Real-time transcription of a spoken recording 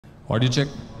Audio check.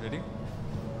 Ready?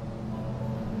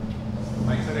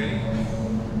 Mics are ready.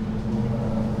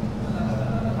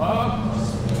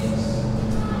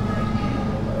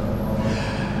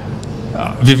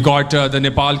 We've got the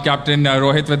Nepal captain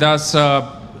Rohit with us.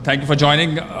 Thank you for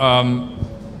joining.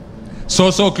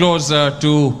 So close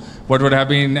to what would have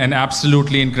been an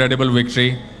absolutely incredible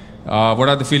victory. What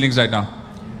are the feelings right now?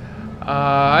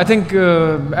 I think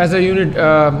as a unit,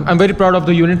 I'm very proud of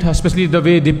the unit, especially the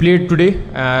way they played today,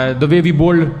 the way we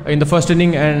bowled in the first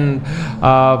inning, and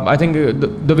I think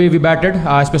the way we batted,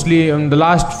 especially in the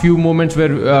last few moments where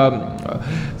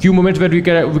we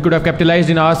could have capitalized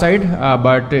in our side,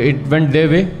 but it went their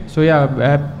way. So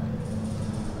yeah.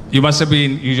 You must have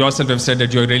been, you yourself have said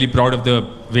that you're really proud of the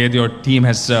way your team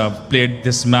has played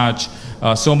this match.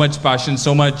 So much passion,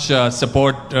 so much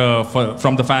support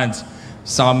from the fans.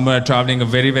 Some traveling a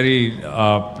very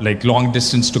long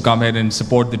distance to come here and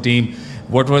support the team.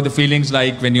 What were the feelings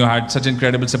like when you had such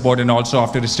incredible support, and also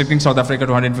after restricting South Africa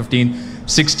to 115,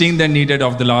 16 then needed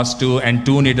of the last 2 and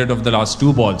 2 needed of the last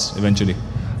 2 balls eventually?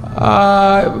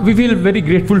 We feel very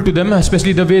grateful to them,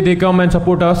 especially the way they come and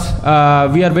support us.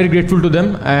 We are very grateful to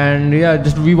them, and yeah,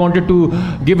 just we wanted to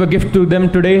give a gift to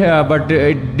them today, but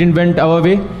it didn't went our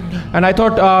way. And I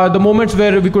thought the moments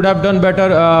where we could have done better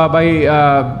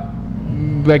by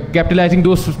capitalizing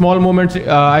those small moments,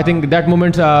 I think that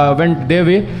moments went their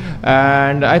way,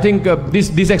 and I think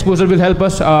this exposure will help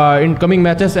us in coming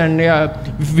matches. And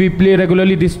if we play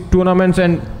regularly these tournaments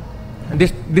and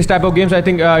this type of games, I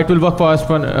think it will work for us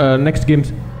for next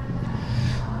games.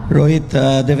 Rohit,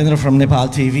 Devendra from Nepal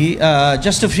TV.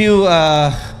 Just a few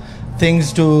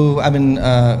things to,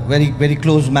 very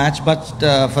close match, but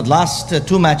for the last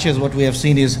 2 matches, what we have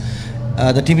seen is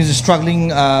the team is struggling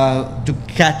to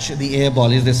catch the air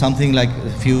ball. Is there something like a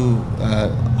few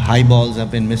high balls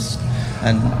have been missed?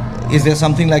 And is there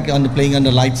something like playing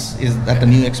under lights? Is that a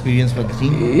new experience for the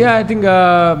team? Yeah, I think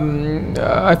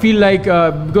I feel like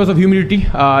because of humidity,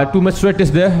 too much sweat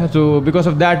is there. So because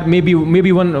of that, maybe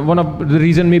one of the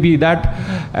reason maybe that.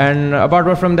 And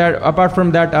apart from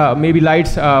that, maybe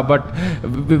lights. But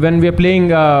when we are playing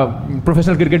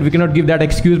professional cricket, we cannot give that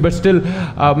excuse. But still,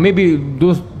 maybe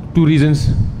those 2 reasons.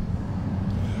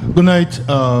 Good night,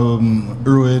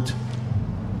 Rohit.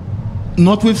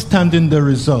 Notwithstanding the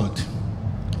result,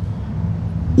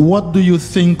 what do you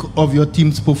think of your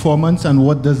team's performance, and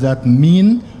what does that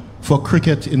mean for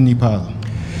cricket in Nepal?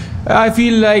 I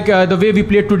feel like the way we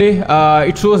played today,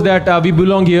 it shows that we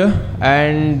belong here,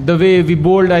 and the way we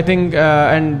bowled, I think,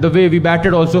 and the way we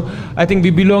batted also, I think we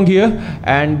belong here,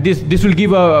 and this will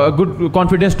give a good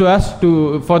confidence to us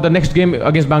for the next game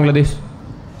against Bangladesh.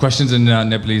 Questions in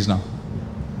Nepalese now.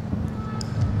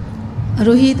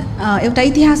 Rohit, एउटा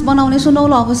इतिहास बनाउने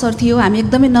सुनौलो अवसर थियो. हामी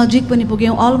एकदमै नजिक पनि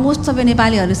पुग्यौँ. अलमोस्ट सबै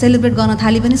नेपालीहरूले सेलिब्रेट गर्न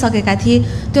थालि पनि सकेका थिए.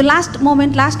 त्यो last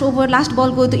moment, last over, last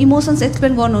बलको त्यो इमोसन्स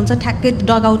एक्सप्लेन गर्नुहुन्छ? ठ्याक्कै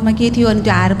डग आउटमा के थियो अनि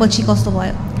त्यो हार पछि कस्तो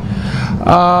भयो?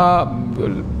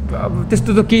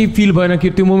 त्यस्तो त केही फिल भएन कि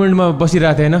त्यो मोमेन्टमा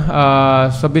बसिरहेको थिएँ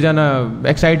होइन. सबैजना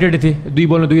एक्साइटेड थिए. 2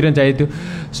 बलमा 2 रन चाहिएको थियो.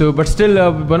 सो बट स्टिल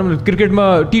भनौँ न,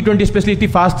 क्रिकेटमा T20 स्पेसली यति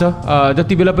फास्ट छ,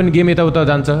 जति बेला पनि गेम यताउता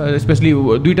जान्छ, स्पेसली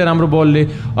 2टा राम्रो बलले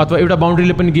अथवा एउटा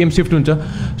बााउन्ड्रीले पनि गेम सिफ्ट हुन्छ.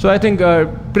 सो आई थिङ्क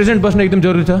प्रेजेन्ट बस्न एकदम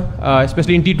जरुरी छ,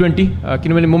 स्पेसली इन T20,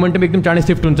 किनभने मोमेन्टम एकदम चाँडै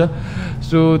सिफ्ट हुन्छ.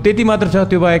 सो त्यति मात्र छ.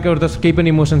 त्यो बाहेक अरू त केही पनि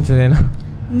इमोसन छैन.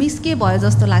 मिस के भयो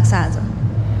जस्तो लाग्छ आज?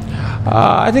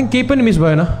 आई थिङ्क केही पनि मिस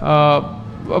भएन.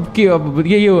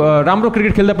 यो राम्रो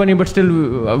क्रिकेट खेल्दा पनि, but still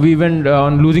we went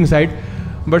on losing side,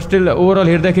 but still overall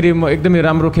हेर्दाखेरि एकदमै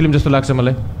राम्रो खेल्यौँ जस्तो लाग्छ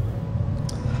मलाई.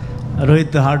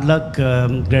 Rohit, hard luck,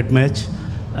 great match.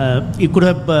 You could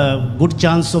have a good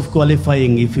chance of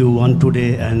qualifying if you won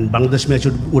today, and Bangladesh match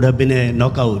would have been a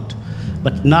knockout.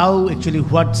 But now, actually,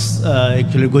 what's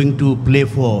actually going to play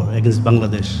for against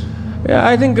Bangladesh? Yeah,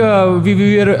 I think we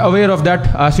were aware of that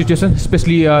situation,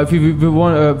 especially if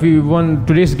we won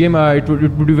today's game, it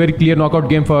would be a very clear knockout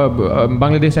game for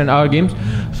Bangladesh and our games.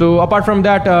 So apart from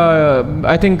that,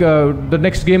 I think the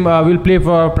next game we'll play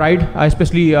for pride,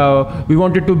 especially we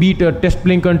wanted to beat a test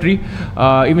playing country.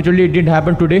 Eventually it didn't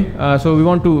happen today, so we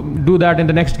want to do that in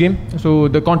the next game. So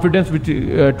the confidence which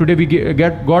today we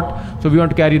got, so we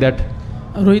want to carry that.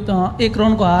 Rohit, 1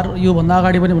 रनको हार योभन्दा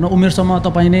अगाडि पनि भनौँ उमेरसम्म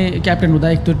तपाईँ नै captain हुँदा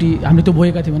एकचोटि हामीले त्यो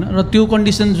भएका थियौँ र त्यो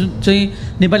कन्डिसन चाहिँ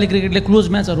नेपाली क्रिकेटले क्लोज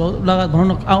म्याचहरू लगात भनौँ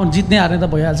न जित्ने हार्ने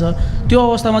त भइहाल्छ. त्यो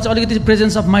अवस्थामा चाहिँ अलिकति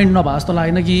प्रेजेन्स अफ माइन्ड नभए जस्तो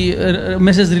लागेन कि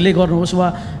मेसेज रिले गर्नुहोस् वा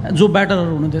जो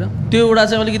ब्याटरहरू हुनुहुन्थ्यो त्यो एउटा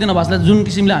चाहिँ अलिकति नभए जुन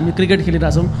किसिमले हामी क्रिकेट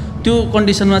खेलिरहेछौँ त्यो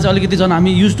कन्डिसनमा चाहिँ अलिकति झन्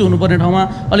हामी युज टु हुनुपर्ने ठाउँमा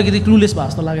अलिकति क्लुलेस भए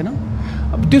जस्तो लागेन?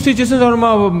 अब त्यो सिचुएसन्सहरूमा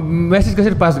अब मेसेज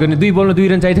कसरी पास गर्ने 2 बलमा 2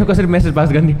 रन चाहिएको कसरी मेसेज पास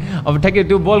गर्ने अब ठ्याक्कै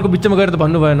त्यो बलको बिचमा गएर त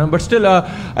भन्नु भएन बट स्टिल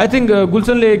आई थिङ्क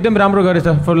गुल्सनले एकदम राम्रो गरेछ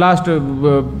फर लास्ट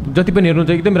जति पनि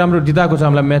हेर्नुहुन्छ एकदम राम्रो जिताएको छ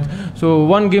हामीलाई म्याच सो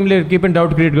 1 गेमले केही पनि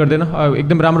डाउट क्रिएट गर्दैन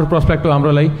एकदम राम्रो प्रोस्पेक्ट हो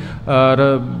हाम्रो लागि र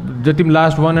जति पनि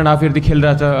लास्ट 1.5 इयरदेखि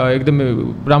खेलिरहेछ एकदम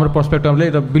राम्रो प्रोस्पेक्ट हामीलाई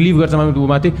र बिलिभ गर्छ हामी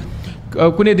ऊमाथि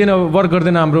कुनै दिन वर्क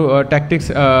गर्दैन हाम्रो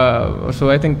ट्याक्टिक्स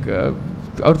सो आई थिङ्क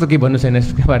अरू त केही भन्नु छैन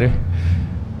यसको बारेमा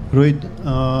रोहित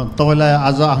तपाईँलाई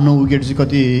आज आफ्नो विकेट चाहिँ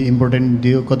कति इम्पोर्टेन्ट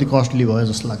दियो कति कस्टली भयो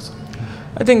जस्तो लाग्छ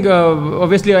I think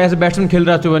obviously as a batsman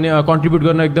खेलिरहेको छु भने कन्ट्रिब्युट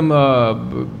गर्न एकदम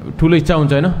ठुलो इच्छा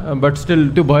हुन्छ होइन बट स्टिल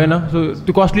त्यो भएन सो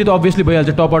त्यो कस्टली त अभियसली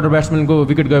भइहाल्छ टप अर्डर ब्याट्सम्यानको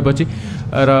विकेट गएपछि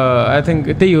र आई थिङ्क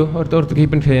त्यही हो अरू त केही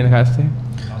पनि खेलेन खास चाहिँ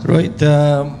Rohit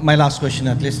my last question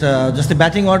at least जस्तै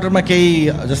ब्याटिङ अर्डरमा केही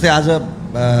जस्तै आज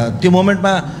त्यो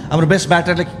मोमेन्टमा हाम्रो बेस्ट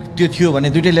ब्याटरले त्यो थियो भने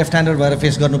दुइटै लेफ्ट ह्यान्डर भएर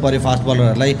फेस गर्नु पऱ्यो फास्ट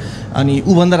बलरहरूलाई अनि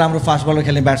ऊभन्दा राम्रो फास्ट बलर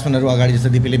खेल्ने ब्याट्सम्यानहरू अगाडि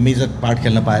जस्तै दिपीले मेजर पार्ट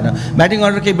खेल्न पाएन ब्याटिङ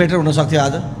अर्डर केही बेटर हुनसक्थ्यो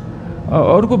आज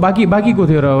अरूको बाँकीको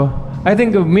थियो र आई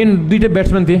थिङ्क मेन दुइटै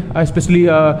ब्याट्सम्यान थिए specially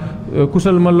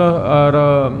Kusal Malla raw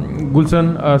Gulshan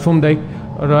सोमदाई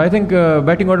raw I think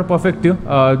batting order perfect थियो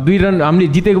 2 रन हामीले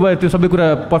जितेको भए त्यो सबै कुरा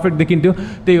पर्फेक्ट देखिन्थ्यो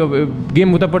त्यही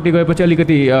गेम उतापट्टि गएपछि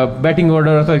अलिकति ब्याटिङ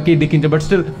अर्डर अथवा केही देखिन्छ but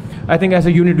still I think as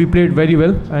a unit we played very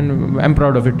well and I am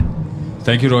proud of it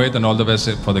Thank you, Rohit, and all the best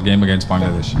for the game against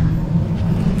Bangladesh.